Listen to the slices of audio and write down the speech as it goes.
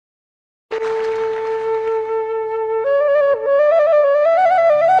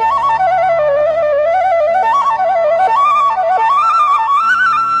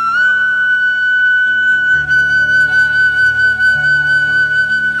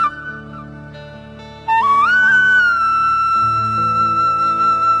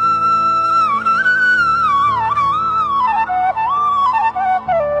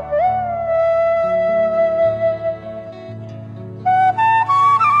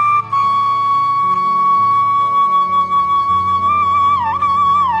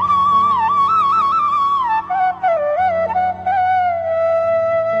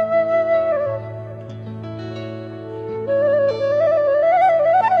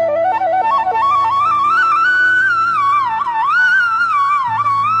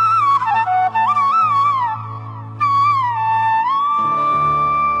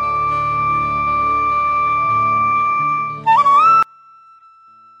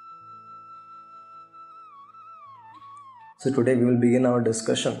So today we will begin our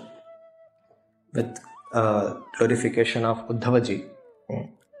discussion with glorification of Uddhava ji.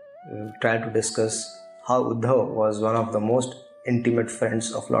 We will try to discuss how Uddhava was one of the most intimate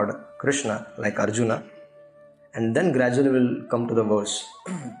friends of Lord Krishna, like Arjuna, and then gradually we will come to the verse.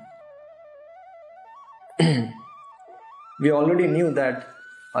 We already knew that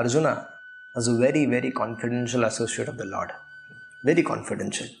Arjuna was a very, very confidential associate of the Lord. Very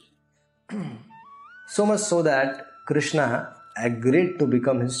confidential. So much so that Krishna agreed to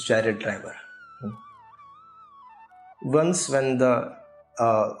become his chariot driver. Once when the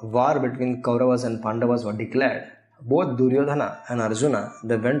war between Kauravas and Pandavas were declared, both Duryodhana and Arjuna,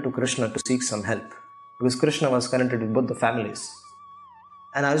 they went to Krishna to seek some help, because Krishna was connected with both the families.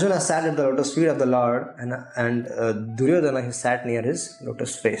 And Arjuna sat at the lotus feet of the Lord, and Duryodhana, he sat near his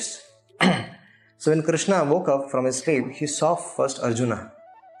lotus face. So when Krishna woke up from his sleep, he saw first Arjuna,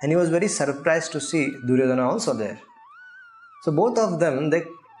 and he was very surprised to see Duryodhana also there. So both of them,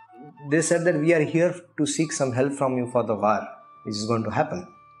 they said that we are here to seek some help from you for the war which is going to happen.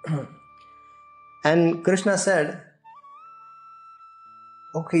 And Krishna said,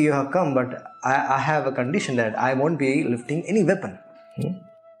 okay, you have come, but I have a condition that I won't be lifting any weapon.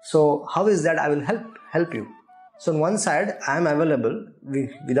 So how is that I will help you? So on one side I am available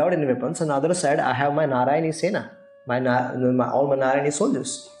without any weapons, on the other side I have my Narayani Sena, all my Narayani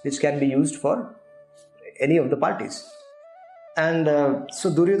soldiers, which can be used for any of the parties. And so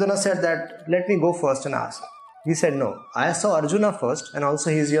Duryodhana said that, let me go first and ask. He said, no, I saw Arjuna first, and also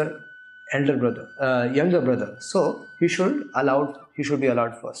he is your younger brother. So he should be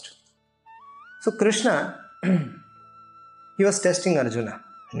allowed first. So Krishna, he was testing Arjuna.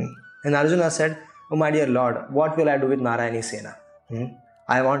 And Arjuna said, oh my dear Lord, what will I do with Narayani Sena?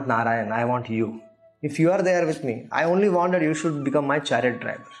 I want Narayan, I want you. If you are there with me, I only want that you should become my chariot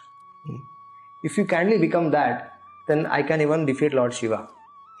driver. If you kindly become that, then I can even defeat Lord Shiva.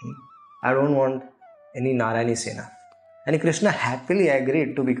 I don't want any Narayani Sena. And Krishna happily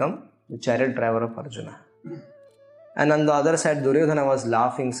agreed to become the chariot driver of Arjuna. And on the other side, Duryodhana was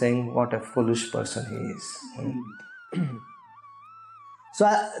laughing, saying, what a foolish person he is. So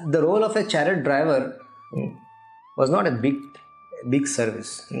the role of a chariot driver was not a big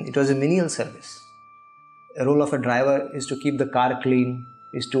service. It was a menial service. The role of a driver is to keep the car clean,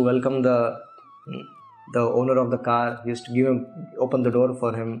 is to welcome the owner of the car, used to open the door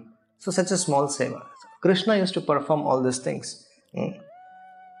for him. So such a small seva. Krishna used to perform all these things.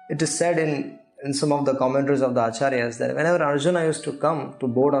 It is said in some of the commentaries of the Acharyas that whenever Arjuna used to come to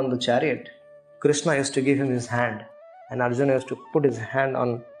board on the chariot, Krishna used to give him his hand, and Arjuna used to put his hand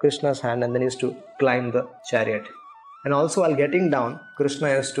on Krishna's hand, and then used to climb the chariot. And also while getting down, Krishna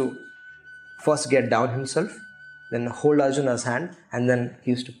used to first get down himself, then hold Arjuna's hand, and then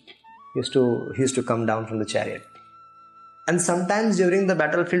he used to come down from the chariot. And sometimes during the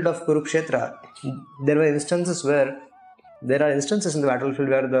battlefield of Kurukshetra, there are instances in the battlefield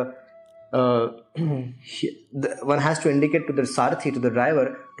where one has to indicate to the Sarathi, to the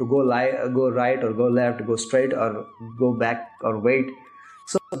driver, to go right or go left, go straight or go back or wait.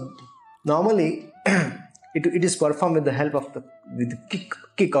 So normally it is performed with the help of the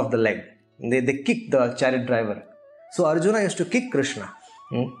kick of the leg. They kick the chariot driver. So Arjuna used to kick Krishna.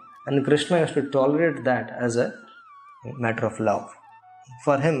 And Krishna used to tolerate that as a matter of love.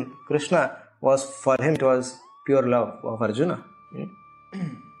 For him, it was pure love of Arjuna.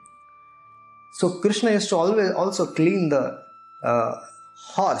 So Krishna used to always also clean the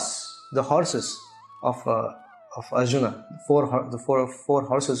horses of Arjuna, the four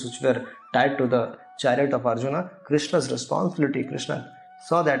horses which were tied to the chariot of Arjuna. Krishna's responsibility. Krishna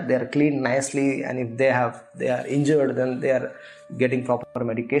saw that they are cleaned nicely, and if they are injured, then they are getting proper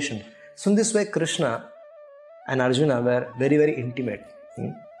medication. So in this way, Krishna and Arjuna were very, very intimate.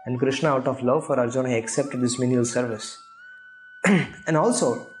 And Krishna, out of love for Arjuna, he accepted this menial service. And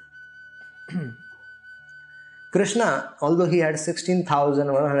also, Krishna, although he had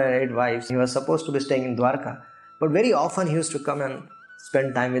 16,108 wives, he was supposed to be staying in Dwarka, but very often he used to come and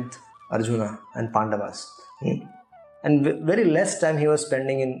spend time with Arjuna and Pandavas. And very less time he was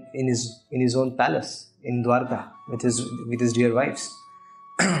spending in his own palace in Dwarka with his dear wives.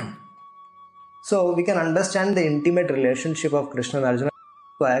 So we can understand the intimate relationship of Krishna and Arjuna.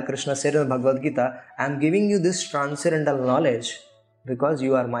 Why Krishna said in the Bhagavad Gita, I am giving you this transcendental knowledge because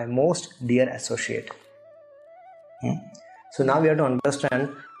you are my most dear associate. So now we have to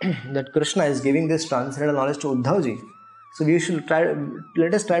understand that Krishna is giving this transcendental knowledge to Uddhava. So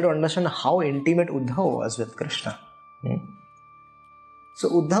let us try to understand how intimate Uddhava was with Krishna. So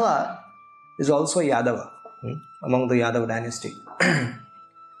Uddhava is also Yadava, among the Yadav dynasty.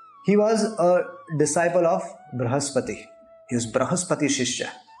 He was a disciple of Brahaspati. He was Brahaspati Shishya.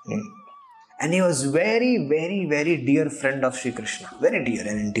 And he was very, very, very dear friend of Sri Krishna. Very dear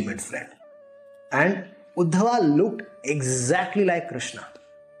and intimate friend. And Uddhava looked exactly like Krishna.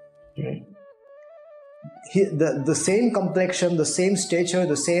 The same complexion, the same stature,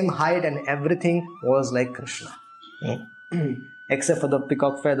 the same height and everything was like Krishna. Except for the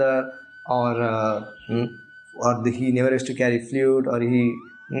peacock feather he never used to carry flute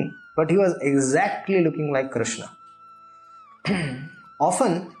but he was exactly looking like Krishna.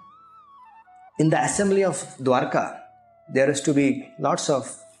 Often in the assembly of Dwarka, there used to be lots of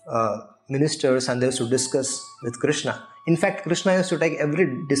ministers and they used to discuss with Krishna. In fact, Krishna used to take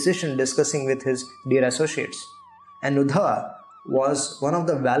every decision discussing with his dear associates. And Uddhava was one of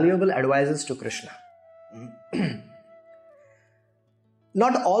the valuable advisors to Krishna.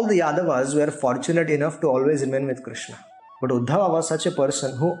 Not all the Yadavas were fortunate enough to always remain with Krishna. But Uddhava was such a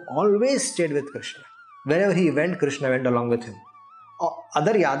person who always stayed with Krishna. Wherever he went, Krishna went along with him.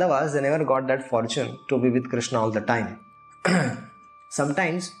 Other Yadavas, they never got that fortune to be with Krishna all the time.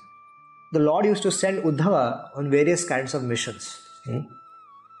 Sometimes, the Lord used to send Uddhava on various kinds of missions.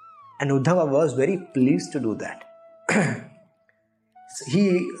 And Uddhava was very pleased to do that.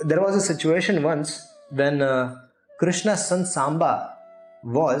 There was a situation once when Krishna's son Samba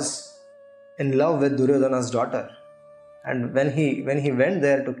was in love with Duryodhana's daughter. And when he went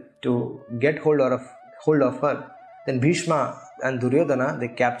there to get hold of her, then Bhishma and Duryodhana, they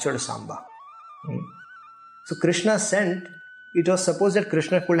captured Samba. So Krishna sent, it was supposed that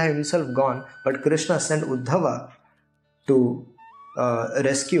Krishna could have himself gone, but Krishna sent Uddhava to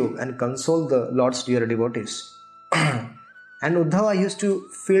rescue and console the Lord's dear devotees. And Uddhava used to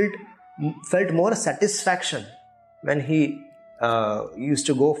felt more satisfaction when he used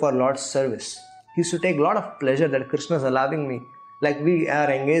to go for Lord's service. He used to take a lot of pleasure that Krishna is allowing me. Like we are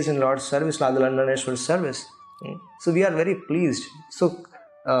engaged in Lord's service, Radhalandaneshwar service. So we are very pleased. So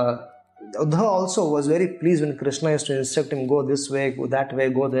Uddhava also was very pleased when Krishna used to instruct him, go this way, go that way,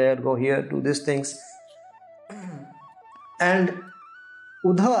 go there, go here, do these things. And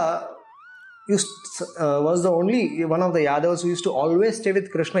Uddhava was the only one of the Yadavas who used to always stay with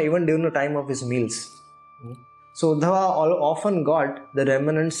Krishna even during the time of his meals. So Uddhava often got the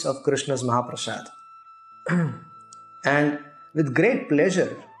remnants of Krishna's Mahaprasad. And with great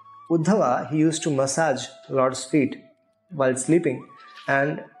pleasure, Uddhava, he used to massage Lord's feet while sleeping.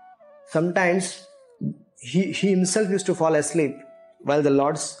 And sometimes he himself used to fall asleep while the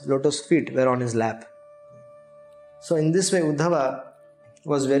Lord's lotus feet were on his lap. So in this way, Uddhava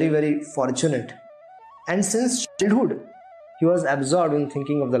was very, very fortunate. And since childhood, he was absorbed in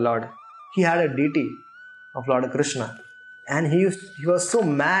thinking of the Lord. He had a deity of Lord Krishna. And he was so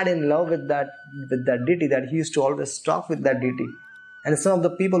mad in love with that deity that he used to always talk with that deity. And some of the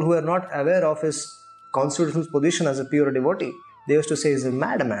people who were not aware of his constitutional position as a pure devotee, they used to say he's a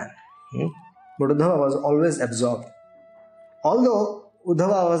madman. But Uddhava was always absorbed. Although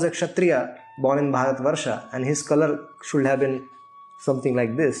Uddhava was a Kshatriya born in Bharatvarsha and his color should have been something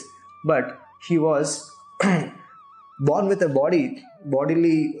like this, but he was born with a body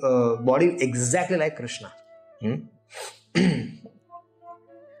exactly like Krishna.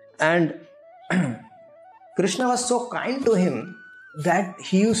 And Krishna was so kind to him that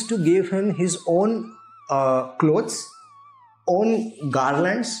he used to give him his own clothes, own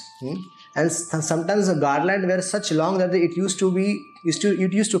garlands, and sometimes the garland were such long that it used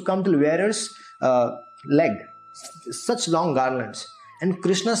to come till wearer's leg, such long garlands. And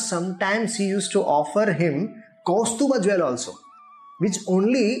Krishna sometimes he used to offer him Kaustuba jewel also, which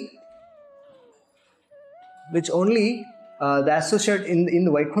only the associate in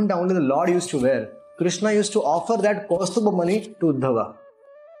the Vaikuntha, only the Lord used to wear. Krishna used to offer that Kaustuba money to Uddhava.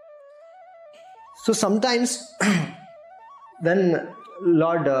 So sometimes when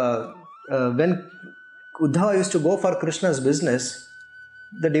when Uddhava used to go for Krishna's business,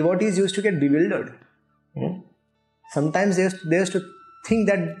 the devotees used to get bewildered. Sometimes they used to think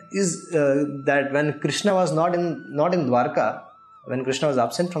that when Krishna was not in Dwarka, when Krishna was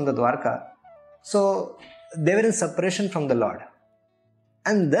absent from the Dwarka, so they were in separation from the Lord.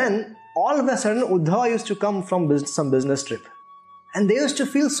 And then all of a sudden Uddhava used to come from some business trip. And they used to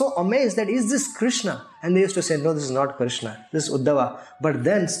feel so amazed that, is this Krishna? And they used to say, no, this is not Krishna, this is Uddhava. But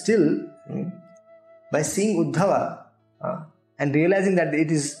then still, by seeing Uddhava and realizing that it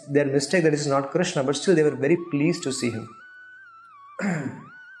is their mistake, that it is not Krishna, but still they were very pleased to see him.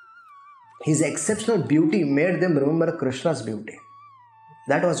 His exceptional beauty made them remember Krishna's beauty.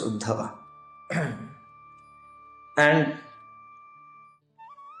 That was Uddhava. And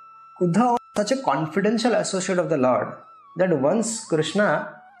Uddhava was such a confidential associate of the Lord that once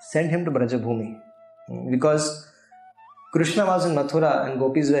Krishna sent him to Brajabhumi, because Krishna was in Mathura and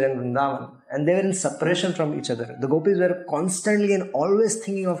gopis were in Vrindavan, and they were in separation from each other. The gopis were constantly and always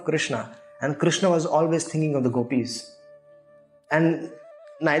thinking of Krishna, and Krishna was always thinking of the gopis. And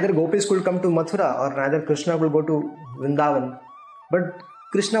neither gopis could come to Mathura or neither Krishna could go to Vrindavan. But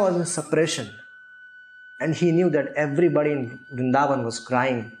Krishna was in separation, and he knew that everybody in Vrindavan was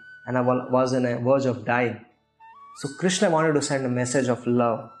crying and was on a verge of dying. So Krishna wanted to send a message of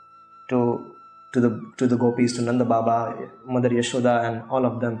love to the gopis, to Nanda Baba, Mother Yashoda, and all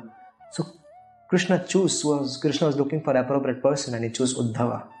of them. So Krishna was looking for an appropriate person, and he chose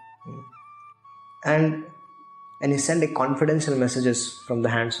Uddhava. And he sent a confidential messages from the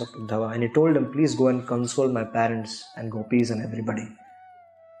hands of Uddhava, and he told him, please go and console my parents and gopis and everybody.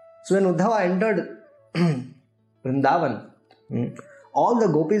 So when Uddhava entered Vrindavan, all the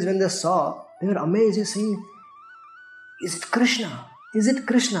gopis, when they saw, they were amazed, saying, is it Krishna? Is it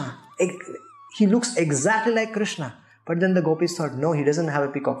Krishna? He looks exactly like Krishna. But then the gopis thought, no, he doesn't have a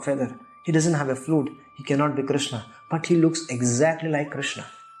peacock feather. He doesn't have a flute. He cannot be Krishna. But he looks exactly like Krishna.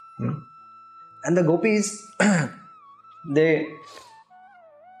 And the gopis, they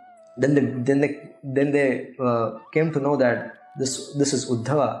came to know that this is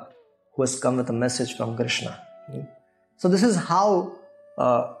Uddhava who has come with a message from Krishna. So this is how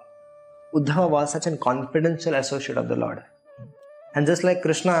Uddhava was such a confidential associate of the Lord. And just like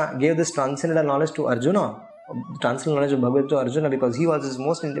Krishna gave this transcendental knowledge to Arjuna, transcendental knowledge of Bhagavad to Arjuna, because he was his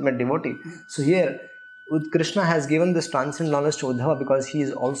most intimate devotee. So here, Krishna has given this transcendental knowledge to Uddhava because he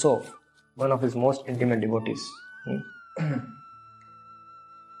is also one of his most intimate devotees.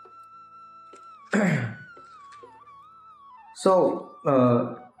 So,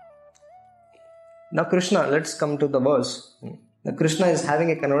 now Krishna, let's come to the verse. Now Krishna is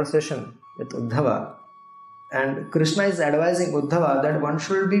having a conversation with Uddhava, and Krishna is advising Uddhava that one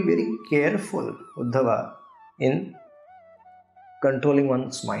should be very careful, Uddhava, in controlling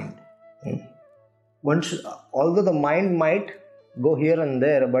one's mind. Although the mind might go here and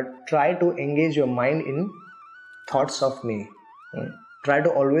there, but try to engage your mind in thoughts of me. Try to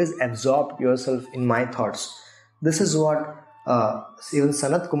always absorb yourself in my thoughts. This is what even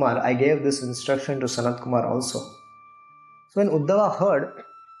Sanat Kumar, I gave this instruction to Sanat Kumar also. So when Uddhava heard,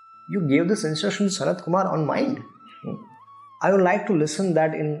 you gave this instruction to Sanat Kumar on mind, I would like to listen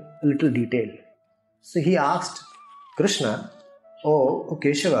that in little detail. So he asked Krishna, oh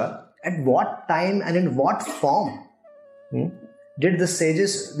Keshava, at what time and in what form did the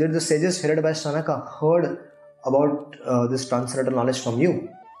sages headed by Sanaka heard about this transcendental knowledge from you?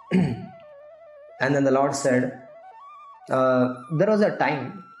 And then the Lord said, there was a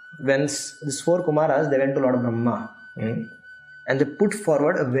time when these four Kumaras, they went to Lord Brahma, and they put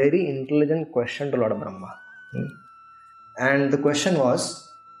forward a very intelligent question to Lord Brahma. And the question was,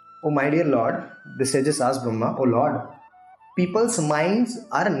 oh my dear Lord, the sages asked Brahma, oh Lord, people's minds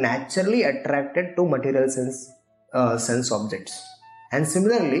are naturally attracted to material sense objects. And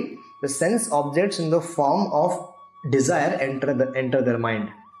similarly, the sense objects in the form of desire enter their mind.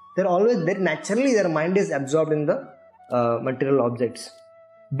 Naturally their mind is absorbed in the material objects.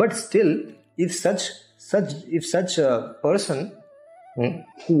 But still, if such a person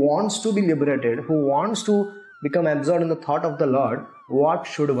who wants to be liberated, who wants to become absorbed in the thought of the Lord, what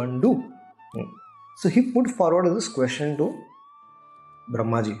should one do? So he put forward this question to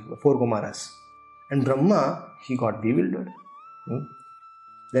Brahmaji, the four Kumaras. And Brahma, he got bewildered.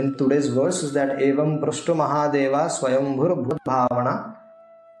 Then today's verse is that Evam Prashto Mahadeva Swayambhur Bhavana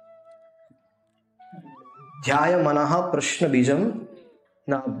Dhyaya Manaha Prashna Bijam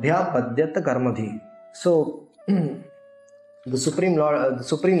Nabhya Padyata Karmadhi. So the Supreme Lord, the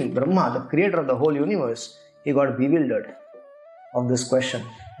Supreme Brahma, the creator of the whole universe, he got bewildered of this question.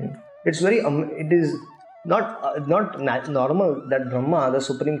 It is not normal that Brahma, the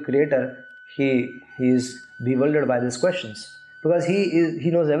supreme creator, he is bewildered by these questions, because he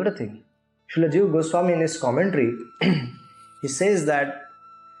knows everything. Srila Jiva Goswami in his commentary he says that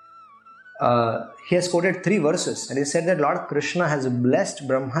he has quoted 3 verses, and he said that Lord Krishna has blessed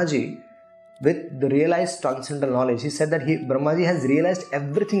Brahmaji with the realized transcendental knowledge. He said that Brahmaji has realized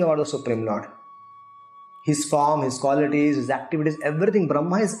everything about the Supreme Lord. His form, his qualities, his activities, everything.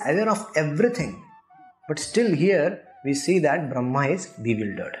 Brahma is aware of everything. But still here we see that Brahma is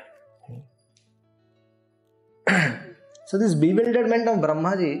bewildered. So this bewilderment of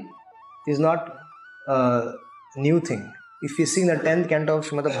Brahmaji is not a new thing. If you see in the 10th canto of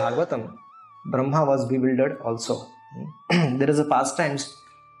Srimad Bhagavatam, Brahma was bewildered also. There is a pastimes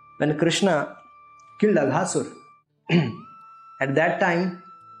when Krishna killed Aghasur. At that time,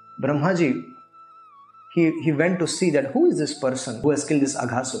 Brahmaji, he went to see that who is this person who has killed this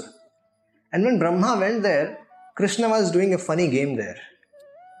Aghasur. And when Brahma went there, Krishna was doing a funny game there.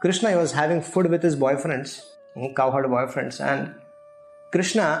 Krishna was having food with his boyfriends, cowherd boyfriends, and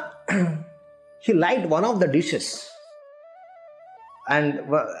Krishna, he liked one of the dishes. And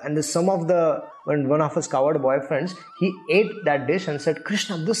when one of his cowherd boyfriends, he ate that dish and said,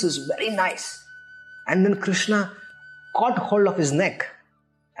 Krishna, this is very nice. And then Krishna caught hold of his neck,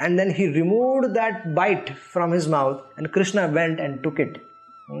 and then he removed that bite from his mouth, and Krishna went and took it.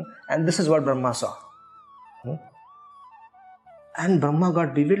 And this is what Brahma saw. And Brahma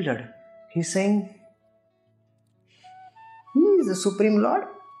got bewildered. He's saying, he is the Supreme Lord?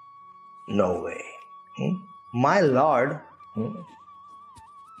 No way. My Lord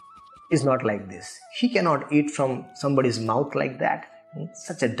is not like this. He cannot eat from somebody's mouth like that.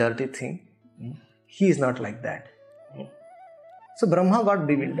 Such a dirty thing. He is not like that. So Brahma got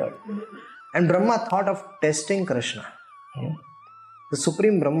bewildered. And Brahma thought of testing Krishna. The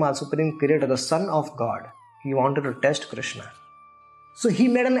Supreme Brahma, Supreme Creator, the Son of God, he wanted to test Krishna. So he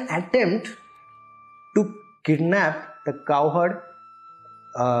made an attempt to kidnap the cowherd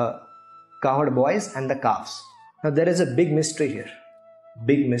boys and the calves. Now there is a big mystery here.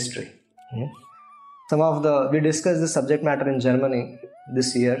 Big mystery. We discussed this subject matter in Germany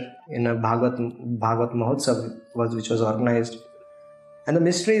this year in a Bhagavat Mahotsav which was organized. And the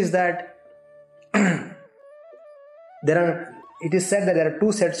mystery is that it is said that there are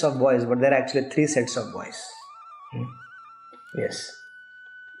 2 sets of boys, but there are actually 3 sets of boys. Yes.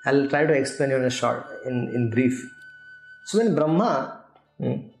 I'll try to explain you in brief. So when Brahma,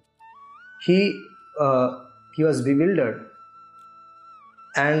 he was bewildered,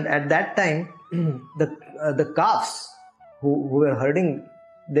 and at that time the calves who were herding,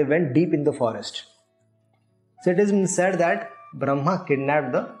 they went deep in the forest. So it has been said that Brahma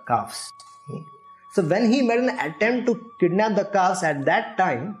kidnapped the calves. So when he made an attempt to kidnap the calves at that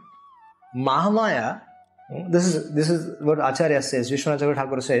time, Mahamaya, this is what Acharya says, Vishwanath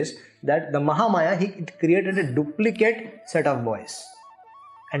Thakur says, that the Mahamaya, he created a duplicate set of boys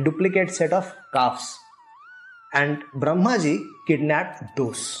and duplicate set of calves. And Brahmaji kidnapped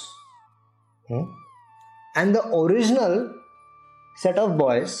those. And the original set of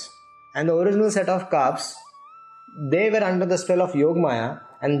boys and the original set of calves, they were under the spell of Yogamaya,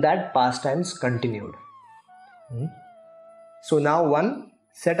 and that pastimes continued. So now one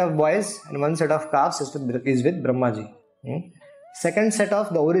set of boys and one set of calves is with Brahmaji. Second set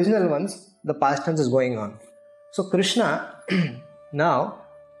of the original ones, the pastimes is going on. So Krishna now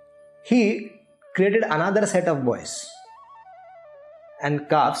he created another set of boys and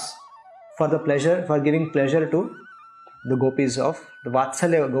calves for giving pleasure to the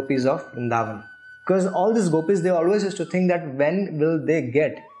Vatsalya gopis of Vrindavan. Because all these gopis, they always used to think that when will they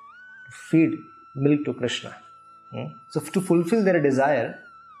get to feed milk to Krishna. So to fulfill their desire,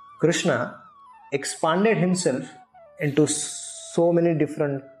 Krishna expanded himself into so many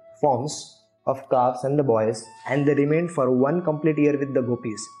different forms of calves and the boys, and they remained for 1 complete year with the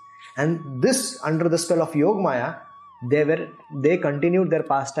gopis. And this, under the spell of Yogamaya, they continued their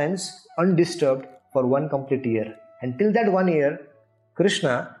pastimes undisturbed for 1 complete year. Until that 1 year,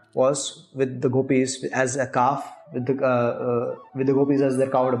 Krishna was with the gopis as a calf, with the gopis as their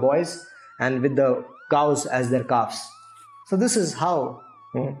cowherd boys, and with the cows as their calves. So this is how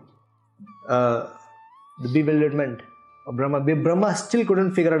the bewilderment of Brahma. Brahma still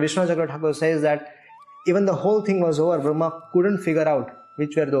couldn't figure out. Vishwanath Thakur says that even the whole thing was over, Brahma couldn't figure out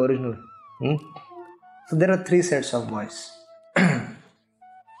which were the original. So there are 3 sets of boys.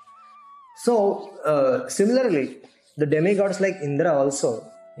 So similarly, the demigods like Indra also,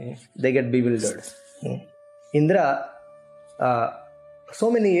 they get bewildered. Indra,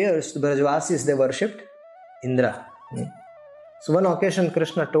 so many years the Brajvasis, they worshipped Indra. So one occasion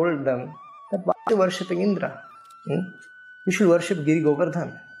Krishna told them that why are you worshipping Indra? You should worship Giri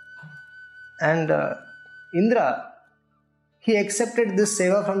Govardhan. And Indra, he accepted this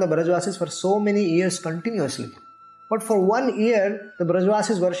seva from the Brajvasis for so many years continuously. But for 1 year, the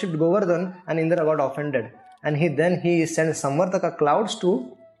Brajvasis worshipped Govardhan and Indra got offended. And he sent Samvartaka clouds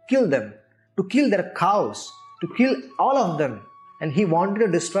to kill them, to kill their cows, to kill all of them. And he wanted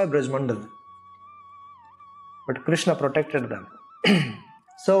to destroy Brajmandal. But Krishna protected them.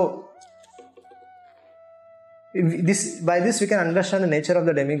 So, by this we can understand the nature of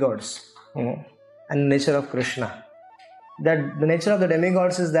the demigods and the nature of Krishna. That the nature of the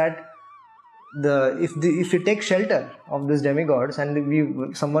demigods is that if you take shelter of these demigods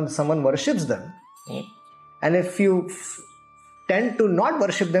and someone worships them, and if you tend to not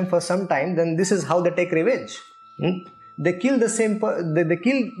worship them for some time, then this is how they take revenge. They kill they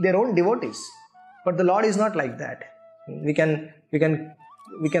kill their own devotees. But the Lord is not like that. We can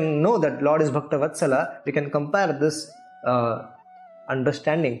know that Lord is Bhakta Vatsala. We can compare this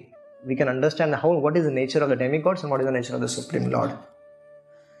understanding. We can understand what is the nature of the demigods and what is the nature of the Supreme Lord.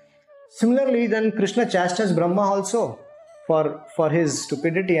 Similarly, then Krishna chastised Brahma also for his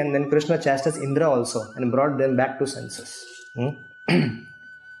stupidity, and then Krishna chastised Indra also and brought them back to senses.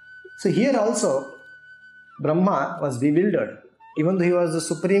 So here also, Brahma was bewildered, even though he was the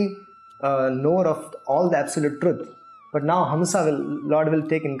supreme knower of all the absolute truth. But now Lord will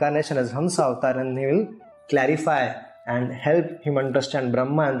take incarnation as Hamsa avatar, and he will clarify and help him understand.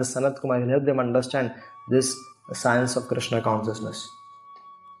 Brahma and the Sanat Kumar will help them understand this science of Krishna consciousness.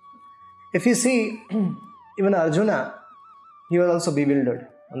 If you see, even Arjuna, he was also bewildered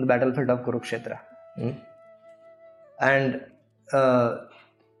on the battlefield of Kurukshetra. And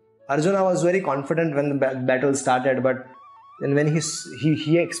Arjuna was very confident when the battle started, but then when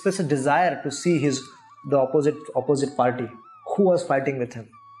he expressed a desire to see the opposite party who was fighting with him.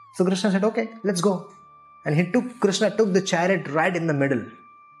 So Krishna said, okay, let's go. And Krishna took the chariot right in the middle.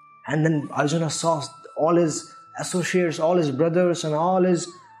 And then Arjuna saw all his associates, all his brothers and all his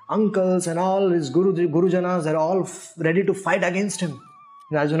uncles and all his Gurujanas are all ready to fight against him.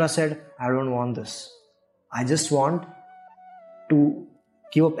 And Arjuna said, I don't want this. I just want to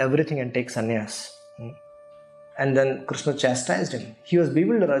give up everything and take sannyas. And then Krishna chastised him. He was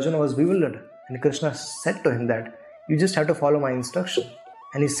bewildered, Arjuna was bewildered. And Krishna said to him that, you just have to follow my instruction.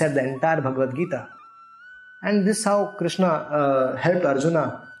 And he said the entire Bhagavad Gita. And this is how Krishna helped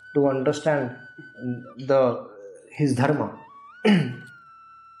Arjuna to understand his dharma.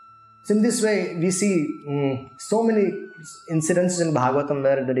 So in this way, we see so many incidences in Bhagavatam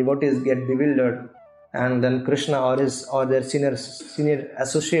where the devotees get bewildered, and then Krishna or their senior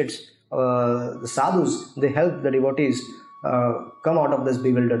associates, the sadhus, they help the devotees come out of this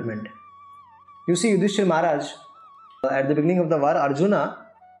bewilderment. You see, Yudhishthira Maharaj, at the beginning of the war, Arjuna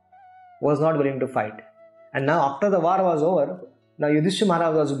was not willing to fight. And now after the war was over, now Yudhishthira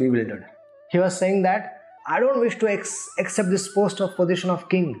Maharaj was bewildered. He was saying that, I don't wish to accept this position of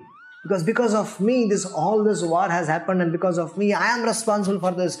king. Because of me, all this war has happened, and because of me, I am responsible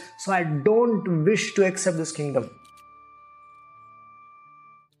for this. So I don't wish to accept this kingdom.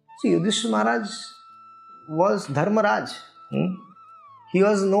 See, Yudhishthira Maharaj was Dharmaraj. He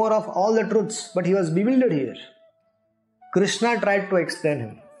was knower of all the truths, but he was bewildered here. Krishna tried to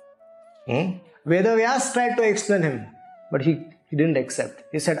explain him. Vedavyas tried to explain him, but he didn't accept.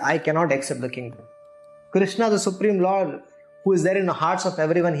 He said, I cannot accept the kingdom. Krishna, the Supreme Lord, who is there in the hearts of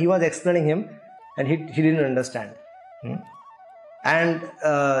everyone, he was explaining him, and he didn't understand. And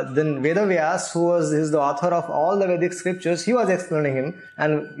then Vedavyas, who is the author of all the Vedic scriptures, he was explaining him,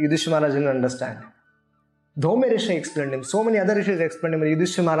 and Yudhishthira Maharaj didn't understand. Dhome Rishi explained him, so many other rishis explained him, but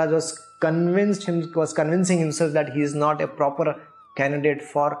Yudhishthira Maharaj was convincing himself that he is not a proper candidate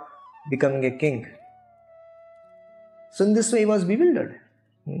for becoming a king. So in this way he was bewildered.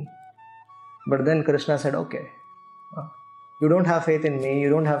 But then Krishna said, okay, you don't have faith in me, you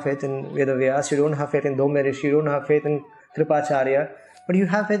don't have faith in Vedavyas, you don't have faith in Dhome Rishi, you don't have faith in Kripacharya, but you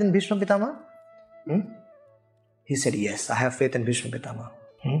have faith in Bhishma Pitama? He said, yes, I have faith in Bhishma Pitama.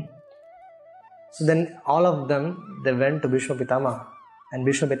 So then all of them, they went to Bhishma Pitama, and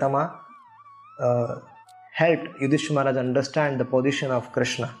Bhishma Pitama helped Yudhishthira Maharaj understand the position of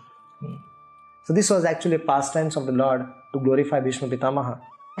Krishna. So this was actually pastimes of the Lord to glorify Bhishma Pitamaha.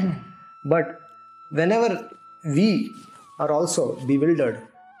 But whenever we are also bewildered,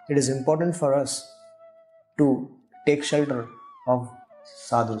 it is important for us to take shelter of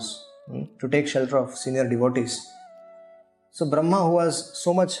sadhus, to take shelter of senior devotees. So Brahma, who was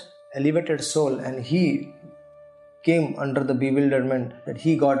so much elevated soul, and he came under the bewilderment that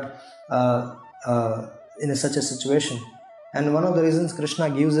he got in such a situation. And one of the reasons Krishna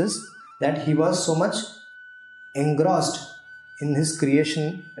gives is that he was so much engrossed in his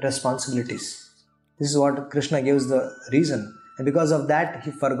creation responsibilities. This is what Krishna gives the reason. And because of that,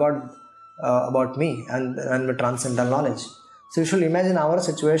 he forgot about me and the transcendental knowledge. So you should imagine our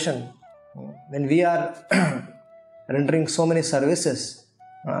situation when we are rendering so many services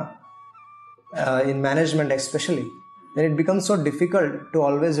in management especially, then it becomes so difficult to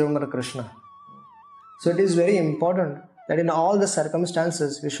always remember Krishna. So it is very important that in all the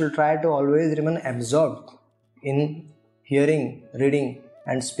circumstances we should try to always remain absorbed in hearing, reading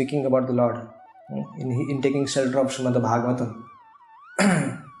and speaking about the Lord, in taking shelter of Srimad Bhagavatam.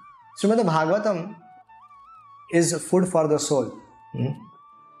 Srimad Bhagavatam is food for the soul.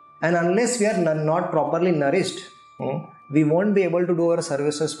 And unless we are not properly nourished, we won't be able to do our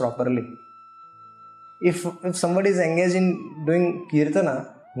services properly. If somebody is engaged in doing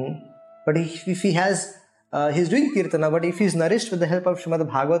kirtana, but if he has, he's doing kirtana, but if he is nourished with the help of Srimad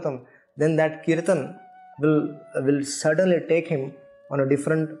Bhagavatam, then that kirtan will certainly take him on a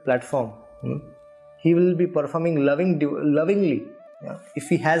different platform. He will be performing lovingly. If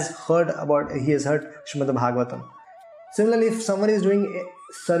he has heard Srimad Bhagavatam. Similarly, if somebody is doing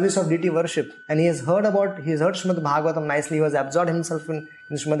a service of deity worship and he has heard Srimad Bhagavatam nicely, he has absorbed himself in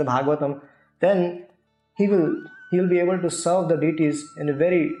Srimad Bhagavatam, then he will be able to serve the deities in a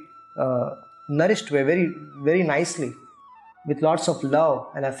very nourished way, very, very nicely, with lots of love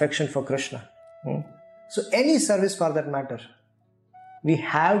and affection for Krishna. So any service for that matter, we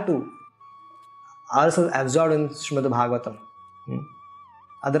have to ourselves absorb in Srimad Bhagavatam.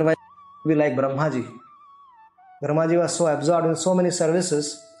 Otherwise, we like Brahmaji. Brahmaji was so absorbed in so many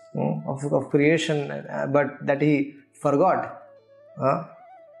services of creation, but that he forgot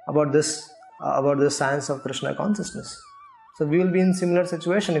about this science of Krishna consciousness. So we will be in similar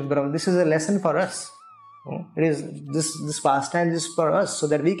situation. If this is a lesson for us, it is this pastime is for us, so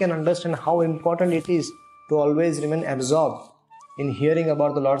that we can understand how important it is to always remain absorbed in hearing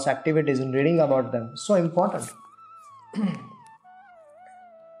about the Lord's activities and reading about them. So important.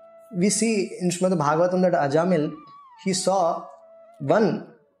 We see in Srimad Bhagavatam that Ajamil, he saw one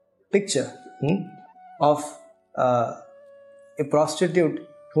picture of a prostitute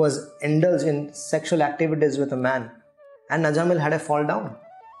who was indulged in sexual activities with a man, and Ajamil had a fall down.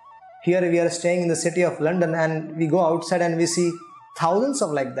 Here we are staying in the city of London and we go outside and we see thousands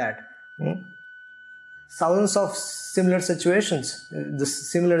of like that. Thousands of similar situations, the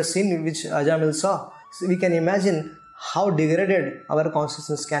similar scene which Ajamil saw. So we can imagine how degraded our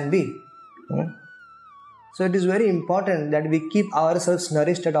consciousness can be. So it is very important that we keep ourselves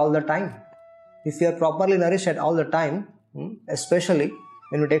nourished at all the time. If we are properly nourished at all the time, especially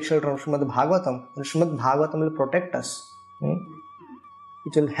when we take shelter of Srimad Bhagavatam, then Srimad Bhagavatam will protect us.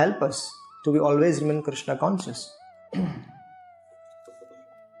 It will help us to be always remain Krishna conscious.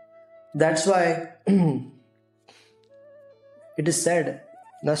 That's why it is said,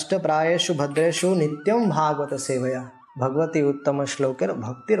 Nashta prayeshu bhadreshu nityam bhagavata sevaya bhagavati uttama shlokar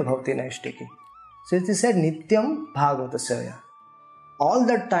bhaktir bhavati naishtiki. So it is said nityam bhagavata sevaya. All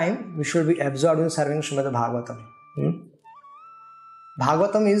that time we should be absorbed in serving Srimad Bhagavatam.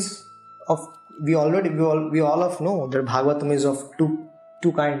 Bhagavatam is of, we all know that Bhagavatam is of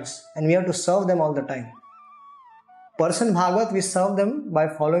two kinds, and we have to serve them all the time. Person Bhagavat, we serve them by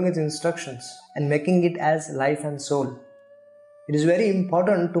following its instructions and making it as life and soul. It is very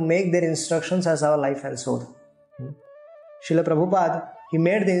important to make their instructions as our life and soul. Srila Prabhupada, he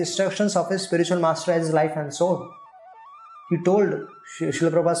made the instructions of his spiritual master as his life and soul. He told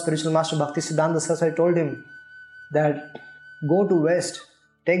Srila Prabhupada's spiritual master Bhakti Siddhanta Saraswati told him that go to West,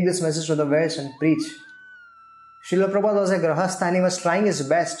 take this message to the West and preach. Srila Prabhupada was a Grahastha and he was trying his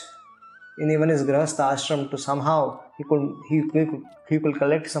best in even his Grahastha ashram to somehow he could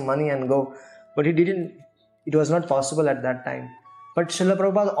collect some money and go, but he didn't. It was not possible at that time. But Srila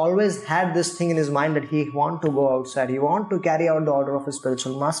Prabhupada always had this thing in his mind that he want to go outside. He want to carry out the order of his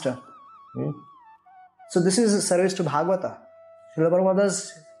spiritual master. So this is a service to Bhagavata. Srila Prabhupada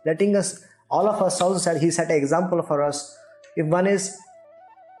is letting us, all of us also, he set an example for us. If one is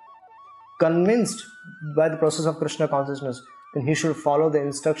convinced by the process of Krishna consciousness, then he should follow the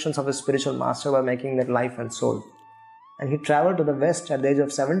instructions of his spiritual master by making that life and soul. And he traveled to the West at the age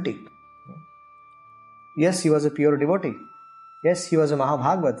of 70. Yes, he was a pure devotee. Yes, he was a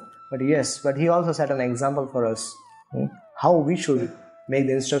Mahabhagavat. But he also set an example for us how we should make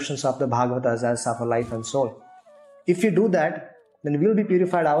the instructions of the Bhagavatas as our life and soul. If we do that, then we will be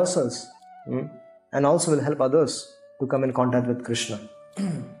purified ourselves and also will help others to come in contact with Krishna.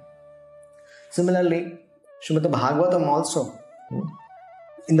 Similarly, Srimad Bhagavatam also,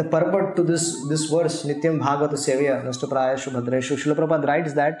 in the purport to this verse, Nityam Bhagavata Sevya Nashtaprayashu Bhadreshu, Srila Prabhupada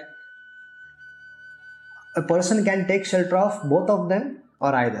writes that a person can take shelter of both of them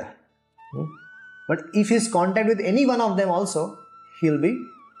or either. But if he is in contact with any one of them also, he will be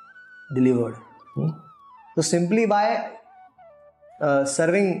delivered. So simply by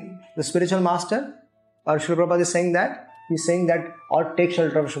serving the spiritual master, or Srila Prabhupada is saying that, or take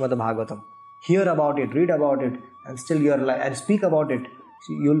shelter of Srimad Bhagavatam. Hear about it, read about it, and still your life, and speak about it.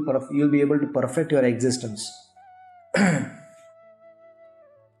 You'll be able to perfect your existence.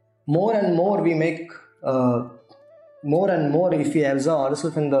 More and more we make, more and more if we absorb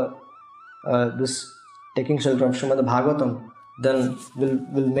ourselves in the this taking shelter of Srimad Bhagavatam, then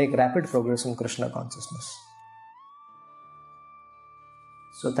we'll make rapid progress in Krishna consciousness.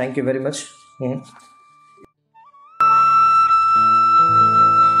 So thank you very much.